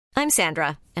I'm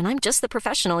Sandra, and I'm just the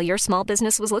professional your small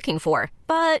business was looking for.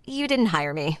 But you didn't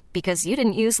hire me because you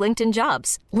didn't use LinkedIn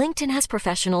Jobs. LinkedIn has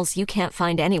professionals you can't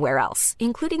find anywhere else,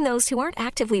 including those who aren't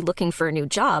actively looking for a new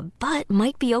job, but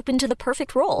might be open to the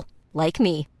perfect role, like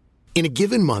me. In a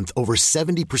given month, over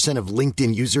 70% of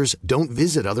LinkedIn users don't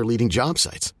visit other leading job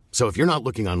sites. So if you're not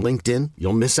looking on LinkedIn,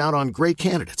 you'll miss out on great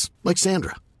candidates like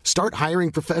Sandra. Start hiring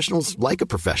professionals like a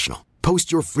professional.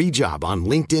 Post your free job on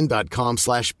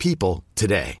linkedin.com/people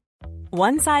today.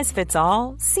 One size fits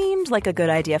all seemed like a good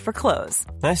idea for clothes.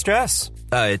 Nice dress.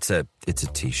 It's a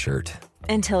t-shirt.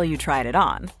 Until you tried it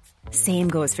on. Same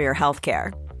goes for your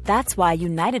healthcare. That's why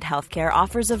United Healthcare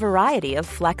offers a variety of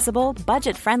flexible,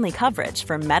 budget-friendly coverage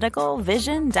for medical,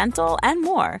 vision, dental, and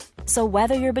more. So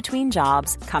whether you're between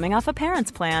jobs, coming off a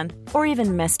parent's plan, or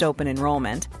even missed open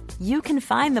enrollment, you can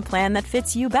find the plan that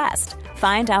fits you best.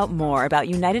 Find out more about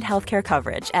United Healthcare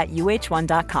coverage at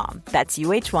uh1.com. That's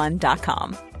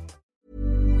uh1.com.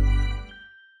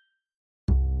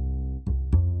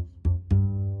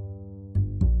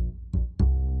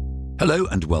 Hello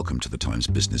and welcome to the Times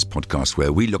Business Podcast,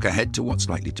 where we look ahead to what's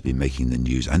likely to be making the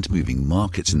news and moving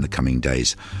markets in the coming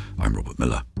days. I'm Robert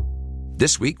Miller.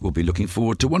 This week, we'll be looking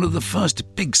forward to one of the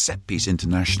first big set-piece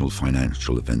international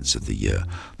financial events of the year,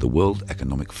 the World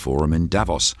Economic Forum in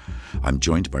Davos. I'm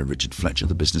joined by Richard Fletcher,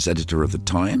 the business editor of The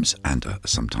Times, and a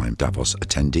sometime Davos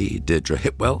attendee, Deirdre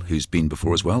Hipwell, who's been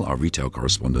before as well, our retail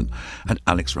correspondent, and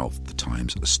Alex Ralph, The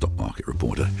Times stock market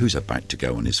reporter, who's about to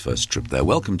go on his first trip there.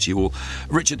 Welcome to you all.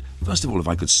 Richard, first of all, if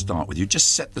I could start with you,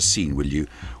 just set the scene, will you?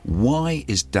 Why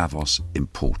is Davos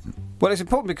important? Well, it's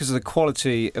important because of the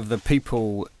quality of the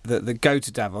people that go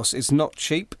to Davos. It's not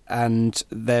cheap, and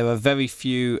there are very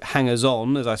few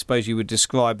hangers-on, as I suppose you would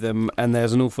describe them, and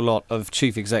there's an awful lot of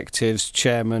chief executives,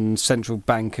 chairmen, central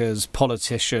bankers,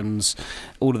 politicians,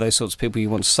 all of those sorts of people you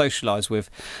want to socialise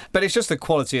with. But it's just the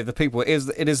quality of the people. It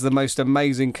is the most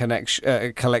amazing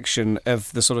collection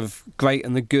of the sort of great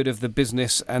and the good of the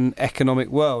business and economic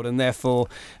world, and therefore,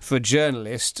 for a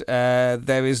journalist,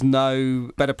 there is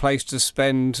no better place to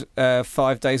spend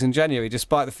 5 days in January,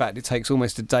 despite the fact it takes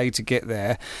almost a day to get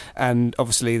there. And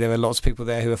obviously there are lots of people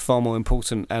there who are far more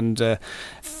important and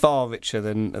far richer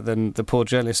than the poor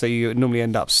journalists. So you normally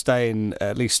end up staying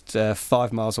at least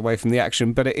 5 miles away from the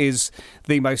action. But it is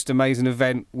the most amazing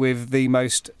event with the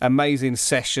most amazing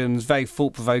sessions, very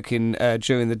thought-provoking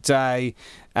during the day,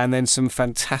 and then some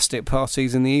fantastic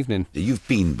parties in the evening. You've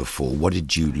been before. What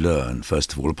did you learn,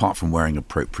 first of all, apart from wearing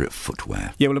appropriate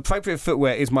footwear? Yeah, well, appropriate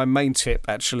footwear is my main tip,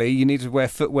 actually. You need to wear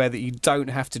footwear that you don't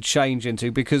have to change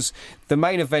into, because the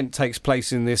main event takes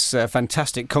place in this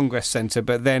fantastic Congress Centre,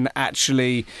 but then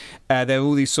actually there are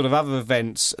all these sort of other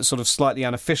events, sort of slightly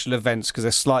unofficial events, because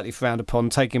they're slightly frowned upon,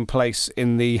 taking place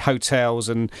in the hotels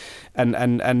and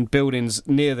buildings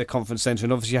near the conference centre,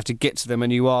 and obviously you have to get to them,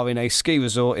 and you are in a ski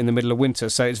resort in the middle of winter,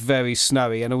 so it's very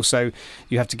snowy, and also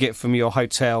you have to get from your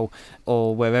hotel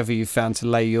or wherever you found to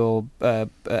lay your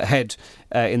head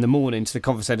in the morning to the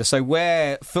conference centre. So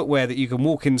wear footwear that you can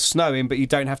walk in snow in, but you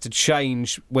don't have to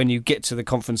change when you get to the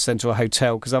conference centre or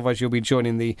hotel, because otherwise you'll be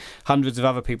joining the hundreds of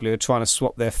other people who are trying to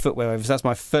swap their footwear over. So that's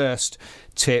my first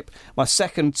tip. My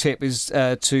second tip is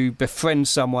to befriend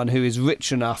someone who is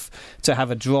rich enough to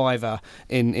have a driver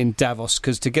in Davos,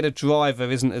 because to get a driver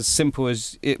isn't as simple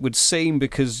as it would seem,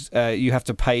 because you have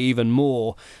to pay even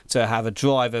more to have a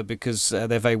driver, because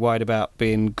they're very worried about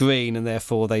being green, and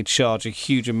therefore they charge a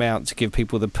huge amount to give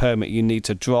people the permit you need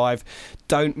to drive.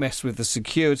 Don't mess with the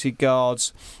security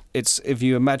guards. It's, if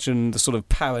you imagine the sort of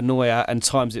paranoia and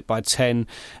times it by 10,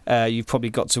 you've probably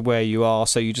got to where you are,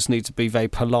 so you just need to be very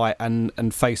polite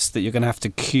and face that you're going to have to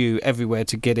queue everywhere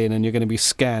to get in, and you're going to be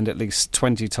scanned at least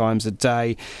 20 times a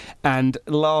day. And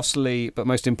lastly, but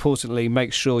most importantly,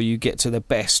 make sure you get to the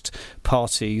best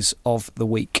parties of the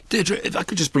week. Deirdre, if I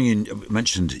could just bring in, you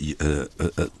mentioned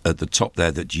at the top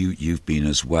there that you've been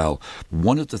as well.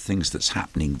 One of the things that's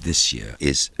happening this year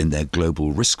is in their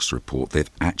global risks report, they've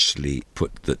actually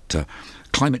put that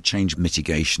climate change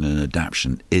mitigation and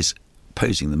adaptation is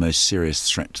posing the most serious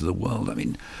threat to the world. I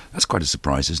mean, that's quite a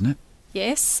surprise, isn't it?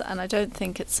 Yes, and I don't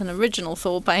think it's an original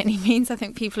thought by any means. I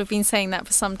think people have been saying that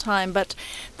for some time. But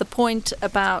the point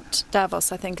about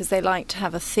Davos, I think, is they like to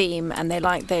have a theme, and they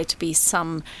like there to be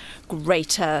some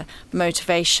greater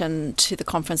motivation to the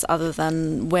conference other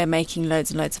than we're making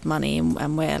loads and loads of money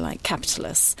and we're like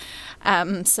capitalists.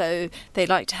 So they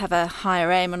like to have a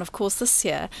higher aim. And of course, this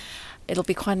year, it'll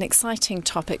be quite an exciting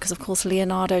topic because, of course,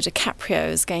 Leonardo DiCaprio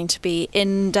is going to be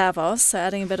in Davos, so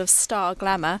adding a bit of star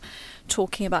glamour,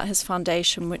 talking about his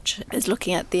foundation, which is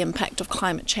looking at the impact of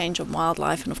climate change on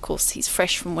wildlife. And, of course, he's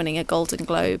fresh from winning a Golden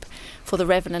Globe for The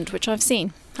Revenant, which I've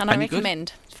seen and I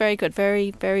recommend. It's very good.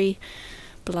 Very, very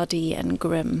bloody and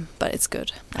grim, but it's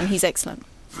good. And he's excellent.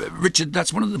 Richard,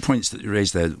 that's one of the points that you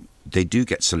raised there. They do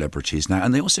get celebrities now,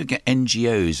 and they also get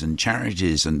NGOs and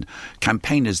charities and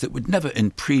campaigners that would never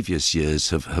in previous years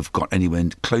have got anywhere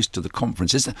close to the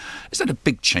conference. Is that a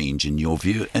big change in your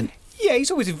view? And yeah,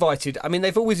 he's always invited. I mean,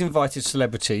 they've always invited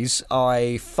celebrities.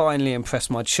 I finally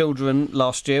impressed my children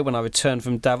last year when I returned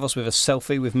from Davos with a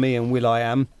selfie with me and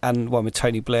will.i.am, and one with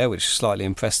Tony Blair, which slightly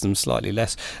impressed them, slightly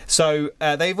less. So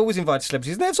they've always invited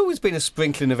celebrities. There's always been a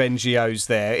sprinkling of NGOs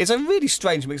there. It's a really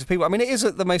strange mix of people. I mean, it is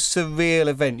the most surreal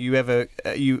event you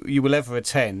will ever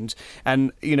attend,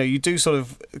 and you do sort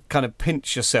of kind of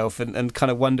pinch yourself and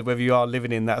kind of wonder whether you are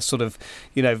living in that sort of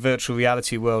virtual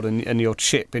reality world, and your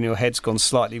chip in your head's gone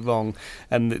slightly wrong.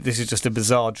 And this is just a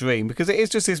bizarre dream, because it is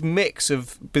just this mix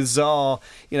of bizarre,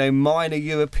 minor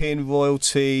European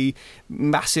royalty,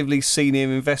 massively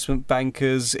senior investment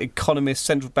bankers, economists,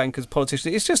 central bankers,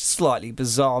 politicians. It's just a slightly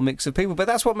bizarre mix of people, but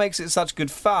that's what makes it such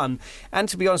good fun, and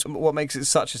to be honest, what makes it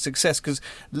such a success, because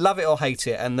love it or hate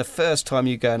it, and the first time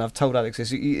you go, and I've told Alex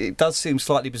this, it does seem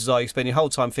slightly bizarre. You spend your whole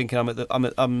time thinking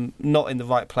I'm not in the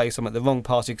right place, I'm at the wrong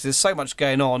party, because there's so much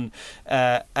going on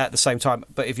at the same time.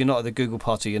 But if you're not at the Google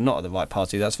party, you're not at the right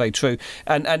party. That's very true.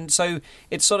 And so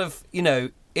it's sort of,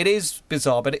 it is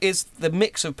bizarre, but it is the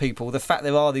mix of people, the fact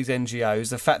there are these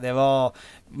NGOs, the fact there are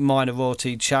minor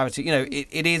royalty, charity,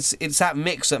 it's that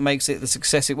mix that makes it the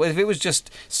success. If it was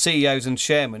just CEOs and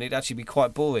chairmen, it'd actually be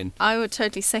quite boring. I would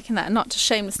totally second that, and not to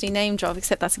shamelessly name drop,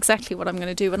 except that's exactly what I'm going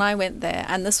to do when I went there.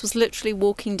 And this was literally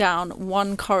walking down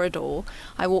one corridor.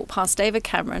 I walked past David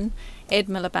Cameron, Ed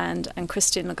Miliband and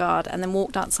Christine Lagarde, and then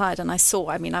walked outside, and I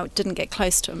I didn't get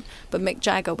close to him, but Mick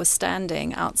Jagger was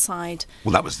standing outside.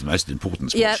 Well, that was the most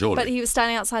important spot, surely. But he was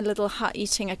standing outside a little hut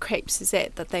eating a crepe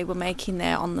Suzette that they were making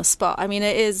there on the spot. I mean,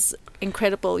 it is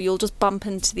incredible. You'll just bump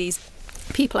into these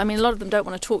people. I mean, a lot of them don't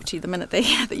want to talk to you the minute they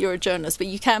hear that you're a journalist, but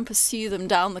you can pursue them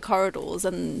down the corridors,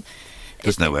 and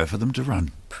there's nowhere for them to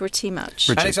run. Pretty much.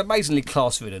 And it's amazingly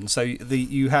class-ridden. So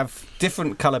you have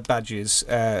different coloured badges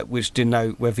which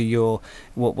denote whether you're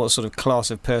what sort of class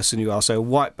of person you are. So a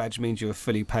white badge means you're a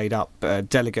fully paid up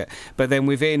delegate. But then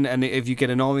within, and if you get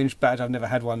an orange badge, I've never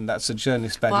had one, that's a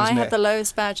journalist badge, isn't it? I had the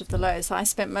lowest badge of the low. So I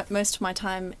spent most of my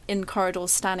time in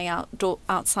corridors, standing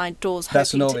outside doors.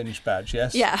 That's an orange badge,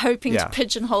 yes? Yeah, hoping to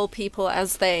pigeonhole people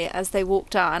as they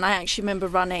walked out. And I actually remember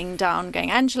running down,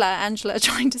 going, Angela,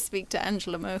 trying to speak to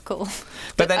Angela Merkel.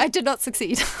 But then, I did not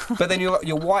succeed. But then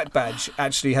your white badge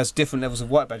actually has different levels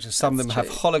of white badges. Some of them have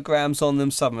holograms on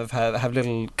them, some have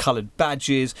little coloured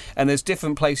badges, and there's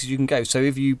different places you can go. So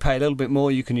if you pay a little bit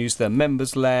more, you can use the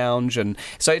members' lounge, and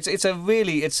so it's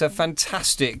a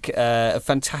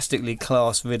fantastically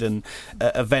class-ridden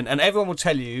event, and everyone will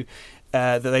tell you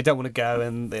that they don't want to go,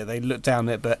 and they look down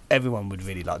it, but everyone would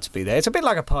really like to be there. It's a bit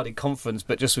like a party conference,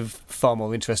 but just with far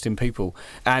more interesting people.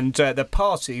 And the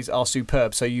parties are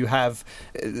superb. So you have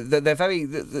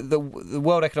the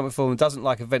World Economic Forum doesn't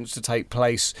like events to take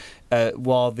place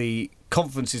while the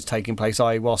conference is taking place,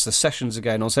 i.e. whilst the sessions are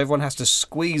going on, so everyone has to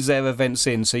squeeze their events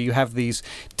in. So you have these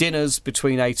dinners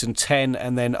between 8 and 10,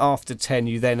 and then after 10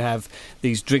 you then have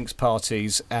these drinks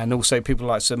parties, and also people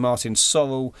like Sir Martin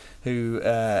Sorrell, who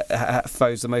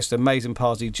throws the most amazing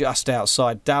party just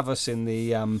outside Davos in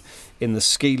the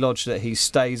ski lodge that he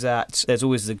stays at. There's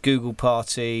always the Google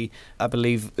party. I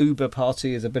believe Uber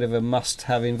party is a bit of a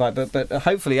must-have invite, but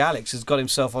hopefully Alex has got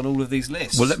himself on all of these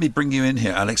lists. Well, let me bring you in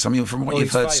here, Alex. I mean, from what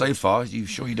you've heard so far, you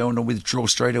sure you don't want to withdraw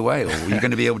straight away, or are you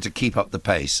going to be able to keep up the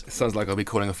pace? It sounds like I'll be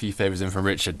calling a few favours in from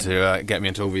Richard to get me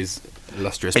into all these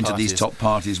illustrious into these top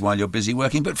parties while you're busy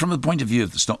working. But from the point of view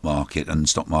of the stock market and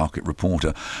Stock Market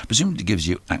Reporter, presumably gives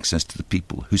you access to the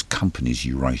people whose companies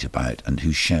you write about and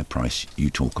whose share price you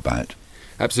talk about.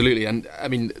 Absolutely, and I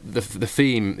mean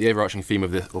the overarching theme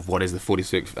of what is the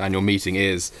 46th annual meeting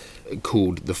is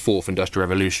called the Fourth Industrial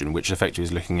Revolution, which effectively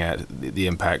is looking at the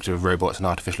impact of robots and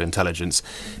artificial intelligence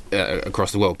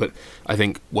across the world. But I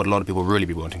think what a lot of people really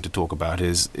be wanting to talk about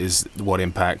is what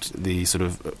impact the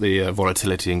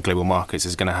volatility in global markets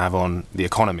is going to have on the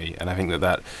economy, and I think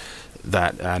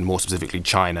that and more specifically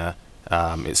China.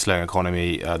 Its slowing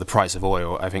economy, the price of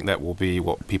oil, I think that will be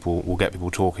what will get people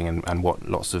talking, and what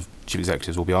lots of chief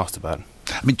executives will be asked about.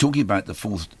 I mean, talking about the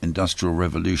Fourth Industrial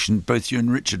Revolution, both you and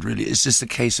Richard, really, is this a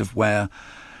case of where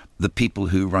the people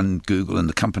who run Google and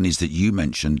the companies that you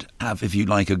mentioned have, if you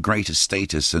like, a greater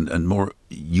status and more,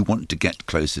 you want to get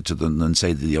closer to them than,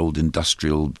 say, the old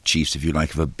industrial chiefs, if you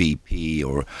like, of a BP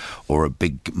or a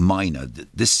big miner?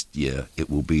 This year it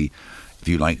will be, if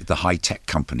you like, the high-tech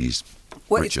companies.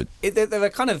 Well, Richard? There are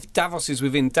kind of Davoses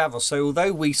within Davos. So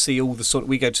although we see all the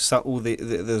we go to all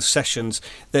the sessions,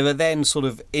 there are then sort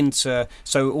of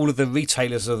so all of the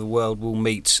retailers of the world will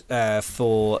meet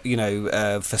for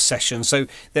sessions. So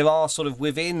there are sort of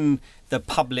within the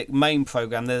public main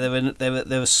programme,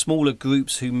 there are smaller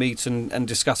groups who meet and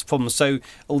discuss problems. So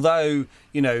although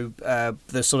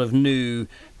the sort of new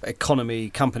economy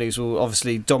companies will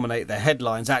obviously dominate their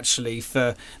headlines, actually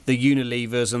for the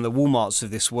Unilevers and the Walmarts of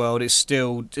this world, it's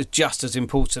still just as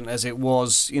important as it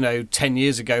was 10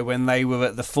 years ago when they were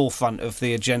at the forefront of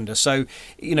the agenda. So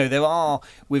there are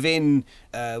within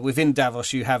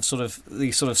Davos, you have sort of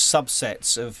these sort of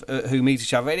subsets of who meet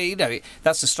each other. And,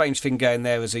 that's the strange thing going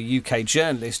there as a UK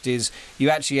journalist, is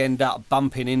you actually end up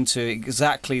bumping into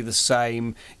exactly the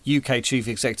same UK chief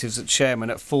executives and chairman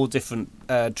at 4 different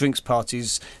drinks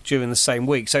parties during the same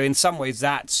week. So in some ways,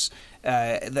 that's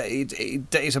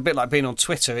it's a bit like being on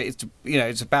Twitter.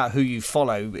 It's about who you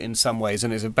follow in some ways,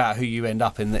 and it's about who you end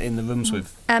up in the rooms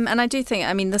with. And I do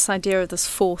think, this idea of this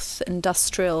 4th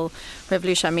industrial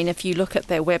revolution, if you look at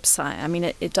their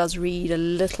website, it does read a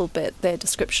little bit, their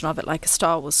description of it, like a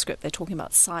Star Wars script. They're talking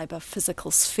about cyber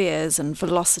physical spheres and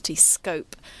velocity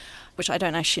scope, which I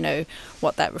don't actually know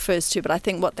what that refers to, but I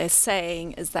think what they're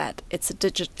saying is that it's a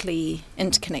digitally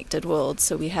interconnected world.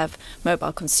 So we have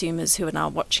mobile consumers who are now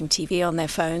watching TV on their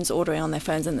phones, ordering on their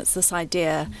phones, and it's this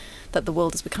idea that the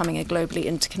world is becoming a globally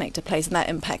interconnected place, and that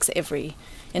impacts every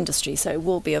industry, so it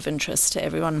will be of interest to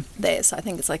everyone there. So I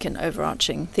think it's like an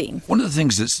overarching theme. One of the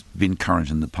things that's been current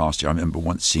in the past year, I remember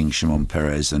once seeing Shimon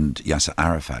Peres and Yasser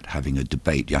Arafat having a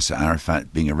debate, Yasser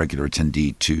Arafat being a regular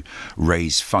attendee to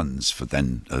raise funds for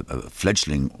then a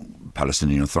fledgling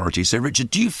Palestinian Authority. So, Richard,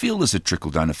 do you feel there's a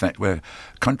trickle-down effect where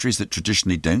countries that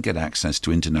traditionally don't get access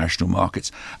to international markets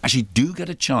actually do get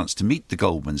a chance to meet the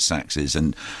Goldman Sachses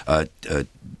and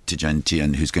Tidjane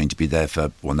Thiam, who's going to be there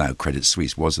for, now Credit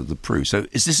Suisse was at the Peru. So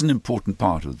is this an important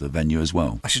part of the venue as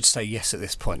well? I should say yes at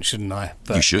this point, shouldn't I?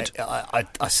 But you should.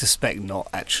 I suspect not,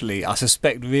 actually. I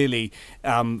suspect really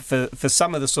for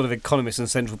some of the sort of economists and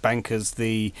central bankers,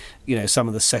 some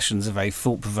of the sessions are very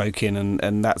thought-provoking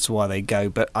and that's why they go.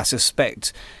 But I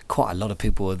suspect quite a lot of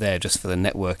people are there just for the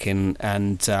networking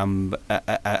and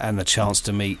the chance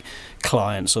to meet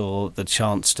clients or the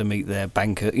chance to meet their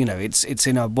banker. It's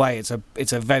in a way it's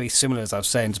a very similar, as I was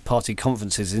saying, to party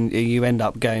conferences, and you end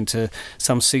up going to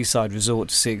some seaside resort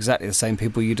to see exactly the same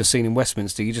people you'd have seen in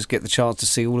Westminster. You just get the chance to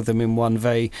see all of them in one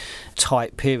very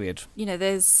tight period.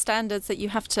 There's standards that you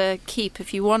have to keep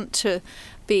if you want to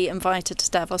be invited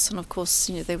to Davos, and of course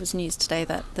there was news today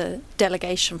that the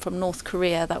delegation from North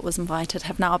Korea that was invited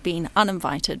have now been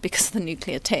uninvited because of the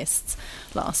nuclear tests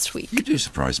last week. You do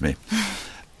surprise me.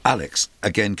 Alex,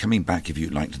 again, coming back, if you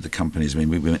like, to the companies, we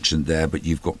mentioned there, but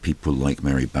you've got people like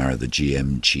Mary Barra, the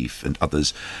GM chief, and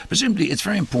others. Presumably, it's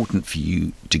very important for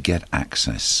you to get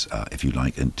access, if you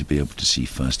like, and to be able to see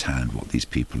firsthand what these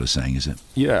people are saying, is it?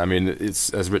 Yeah,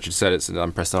 it's, as Richard said, it's an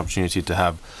unprecedented opportunity to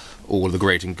have all the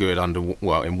great and good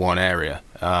in one area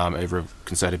over a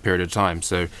concerted period of time.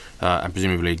 So, and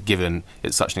presumably, given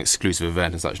it's such an exclusive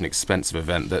event and such an expensive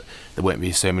event, that there won't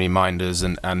be so many minders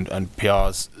and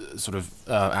PRs sort of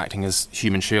acting as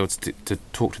human shields to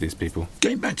talk to these people.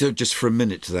 Going back to just for a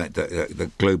minute to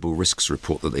the global risks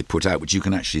report that they put out, which you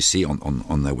can actually see on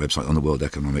their website, on the World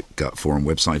Economic Forum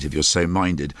website, if you're so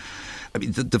minded.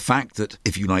 The fact that,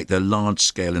 if you like, their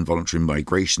large-scale involuntary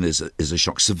migration is a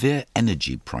shock. Severe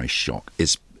energy price shock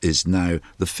is now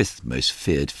the 5th most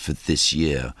feared for this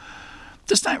year.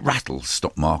 Does that rattle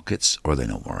stock markets, or are they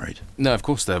not worried? No, of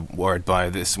course they're worried by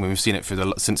this. We've seen it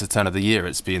since the turn of the year.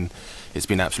 It's been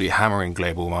absolutely hammering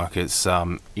global markets.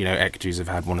 Equities have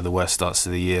had one of the worst starts to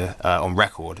the year on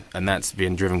record, and that's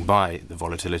been driven by the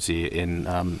volatility in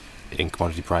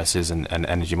commodity prices and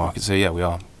energy markets. So yeah,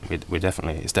 we're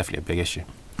definitely, it's definitely a big issue.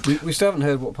 We still haven't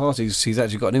heard what parties he's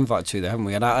actually got an invite to there, haven't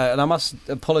we? And I must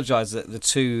apologise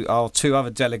that our two other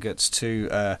delegates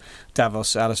to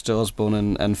Davos, Alistair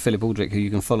Osborne and Philip Aldrich, who you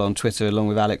can follow on Twitter along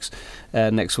with Alex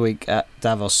next week at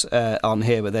Davos, aren't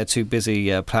here, but they're too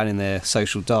busy planning their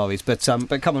social diaries. But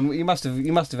come on, you must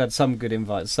have had some good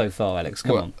invites so far, Alex.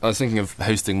 Come on. I was thinking of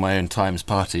hosting my own Times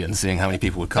party and seeing how many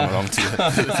people would come along to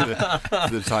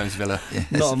the Times Villa.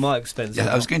 Yes. Not on my expense.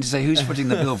 Yeah, I was going to say, who's footing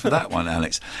the bill for that one,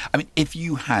 Alex? If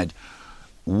you had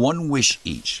one wish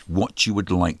each, what you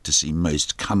would like to see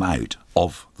most come out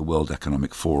of the World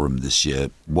Economic Forum this year,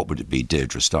 what would it be?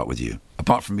 Deirdre, start with you.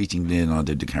 Apart from meeting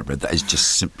Leonardo DiCaprio, that is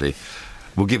just simply...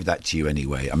 We'll give that to you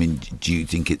anyway. Do you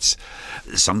think it's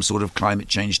some sort of climate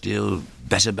change deal,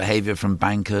 better behaviour from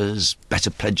bankers, better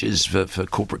pledges for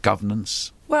corporate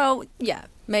governance? Well, yeah.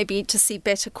 maybe to see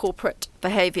better corporate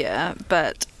behaviour,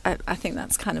 but I think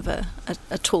that's kind of a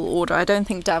tall order. I don't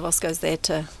think Davos goes there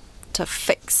to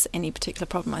fix any particular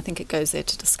problem. I think it goes there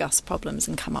to discuss problems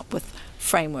and come up with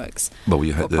frameworks. Well, we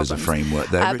hope there's a framework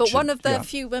there. But one of the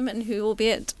few women who will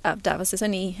be at Davos, there's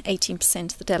only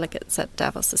 18% of the delegates at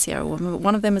Davos this year are women.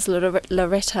 One of them is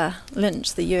Loretta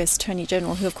Lynch, the US Attorney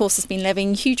General, who of course has been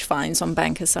levying huge fines on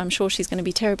bankers, so I'm sure she's going to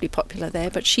be terribly popular there,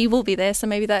 but she will be there, so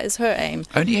maybe that is her aim.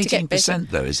 Only 18%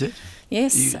 though, is it?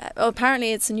 Yes,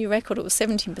 apparently it's a new record. It was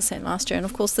 17% last year. And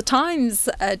of course, the Times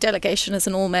delegation is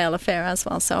an all-male affair as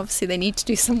well. So obviously they need to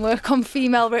do some work on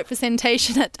female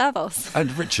representation at Davos.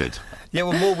 And Richard? Yeah,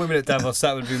 well, more women at Davos.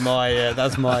 That would be my.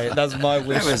 That's my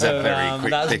wish. That was a very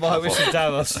quick That's my wish at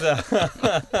Davos.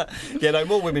 Yeah, no,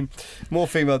 more women, more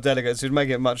female delegates would make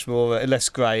it much more less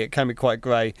grey. It can be quite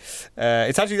grey.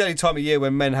 It's actually the only time of year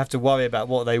when men have to worry about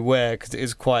what they wear, because it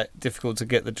is quite difficult to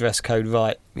get the dress code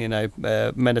right. You know,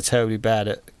 men are terribly bad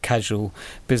at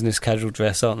business casual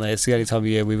dress, aren't they? It's the only time of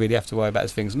year we really have to worry about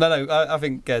those things. No, I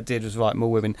think Deirdre's right.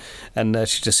 More women, and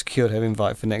she just secured her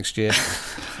invite for next year.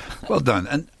 Well done.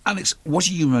 And Alex, what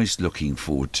are you most looking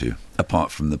forward to,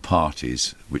 apart from the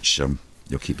parties, which you're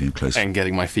keeping close? And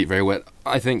getting my feet very wet.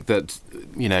 I think that,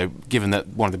 you know, given that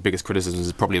one of the biggest criticisms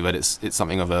is probably that it's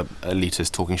something of a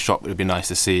elitist talking shop, it would be nice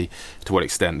to see to what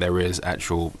extent there is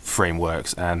actual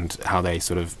frameworks and how they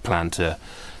sort of plan to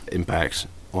impact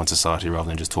on society rather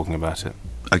than just talking about it.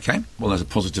 OK, well, there's a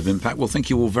positive impact. Well, thank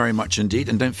you all very much indeed.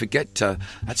 And don't forget,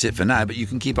 that's it for now, but you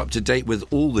can keep up to date with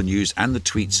all the news and the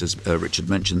tweets, as Richard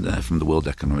mentioned there, from the World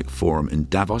Economic Forum in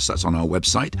Davos. That's on our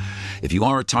website. If you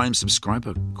are a Times subscriber,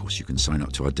 of course, you can sign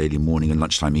up to our daily morning and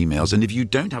lunchtime emails. And if you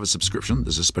don't have a subscription,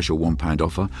 there's a special £1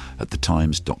 offer at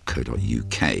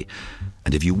thetimes.co.uk.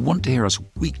 And if you want to hear us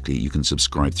weekly, you can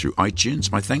subscribe through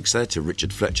iTunes. My thanks there to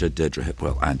Richard Fletcher, Deirdre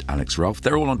Hepwell and Alex Ralph.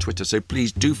 They're all on Twitter, so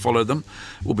please do follow them.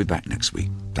 We'll be back next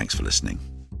week. Thanks for listening.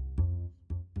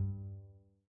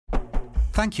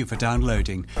 Thank you for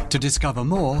downloading. To discover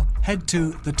more, head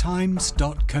to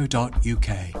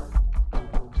thetimes.co.uk.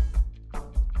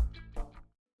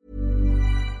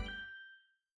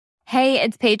 Hey,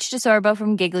 it's Paige DeSorbo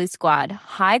from Giggly Squad.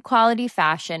 High quality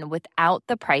fashion without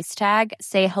the price tag.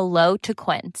 Say hello to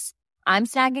Quince. I'm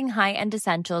snagging high-end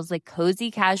essentials like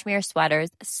cozy cashmere sweaters,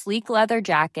 sleek leather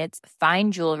jackets,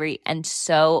 fine jewelry, and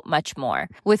so much more.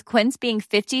 With Quince being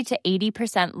 50 to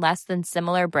 80% less than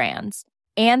similar brands.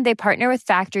 And they partner with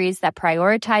factories that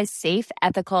prioritize safe,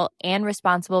 ethical, and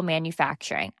responsible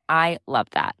manufacturing. I love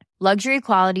that. Luxury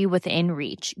quality within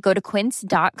reach. Go to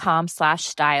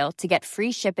quince.com/style to get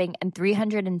free shipping and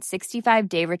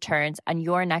 365-day returns on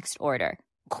your next order.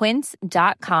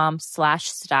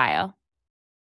 Quince.com/style.